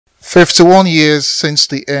51 years since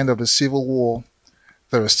the end of the Civil War,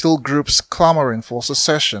 there are still groups clamoring for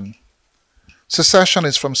secession.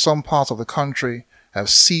 Secessionists from some parts of the country have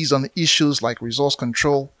seized on issues like resource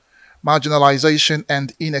control, marginalization,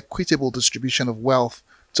 and inequitable distribution of wealth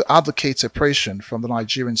to advocate separation from the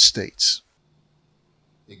Nigerian state.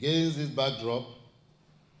 Against this backdrop,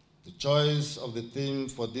 the choice of the theme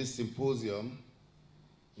for this symposium,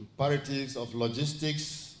 Imperatives of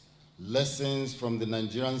Logistics, Lessons from the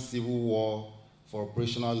Nigerian Civil War for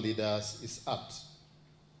Operational Leaders, is apt.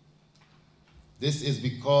 This is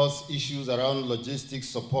because issues around logistics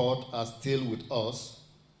support are still with us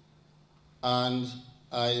and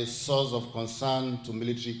are a source of concern to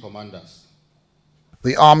military commanders.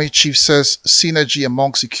 The Army Chief says synergy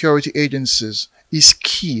among security agencies is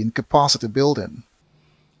key in capacity building.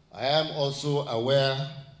 I am also aware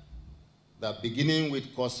that beginning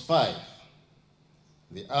with Course 5,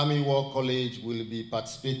 the Army War College will be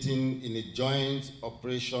participating in a joint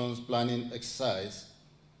operations planning exercise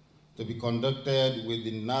to be conducted with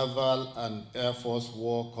the Naval and Air Force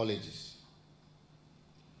War Colleges.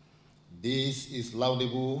 This is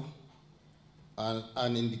laudable and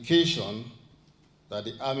an indication that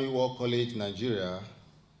the Army War College Nigeria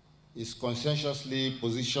is conscientiously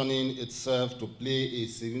positioning itself to play a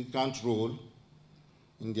significant role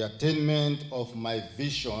in the attainment of my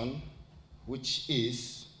vision, which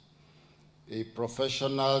is a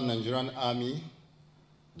professional Nigerian army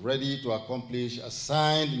ready to accomplish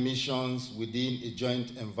assigned missions within a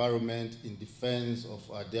joint environment in defense of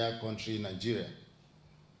our dear country, Nigeria.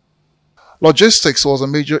 Logistics was a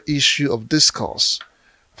major issue of discourse.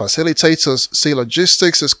 Facilitators say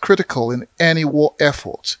logistics is critical in any war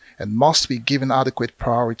effort and must be given adequate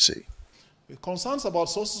priority. The concerns about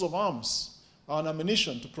sources of arms and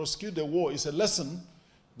ammunition to prosecute the war is a lesson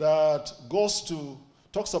that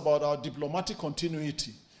talks about our diplomatic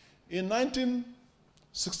continuity. In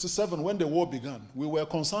 1967, when the war began, we were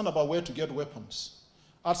concerned about where to get weapons.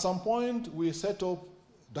 At some point, we set up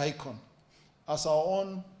DICON as our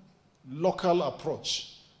own local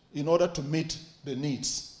approach in order to meet the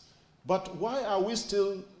needs. But why are we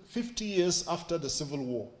still 50 years after the Civil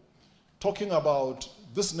War talking about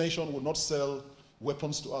this nation will not sell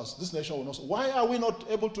weapons to us, this nation will not? Why are we not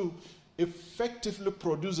able to effectively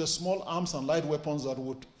produce a small arms and light weapons that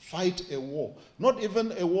would fight a war? Not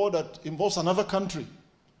even a war that involves another country,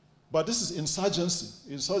 but this is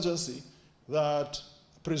insurgency that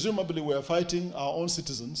presumably we are fighting our own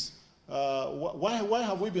citizens. Why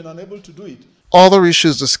have we been unable to do it? Other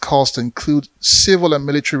issues discussed include civil and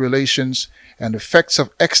military relations and effects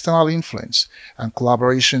of external influence and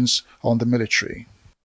collaborations on the military.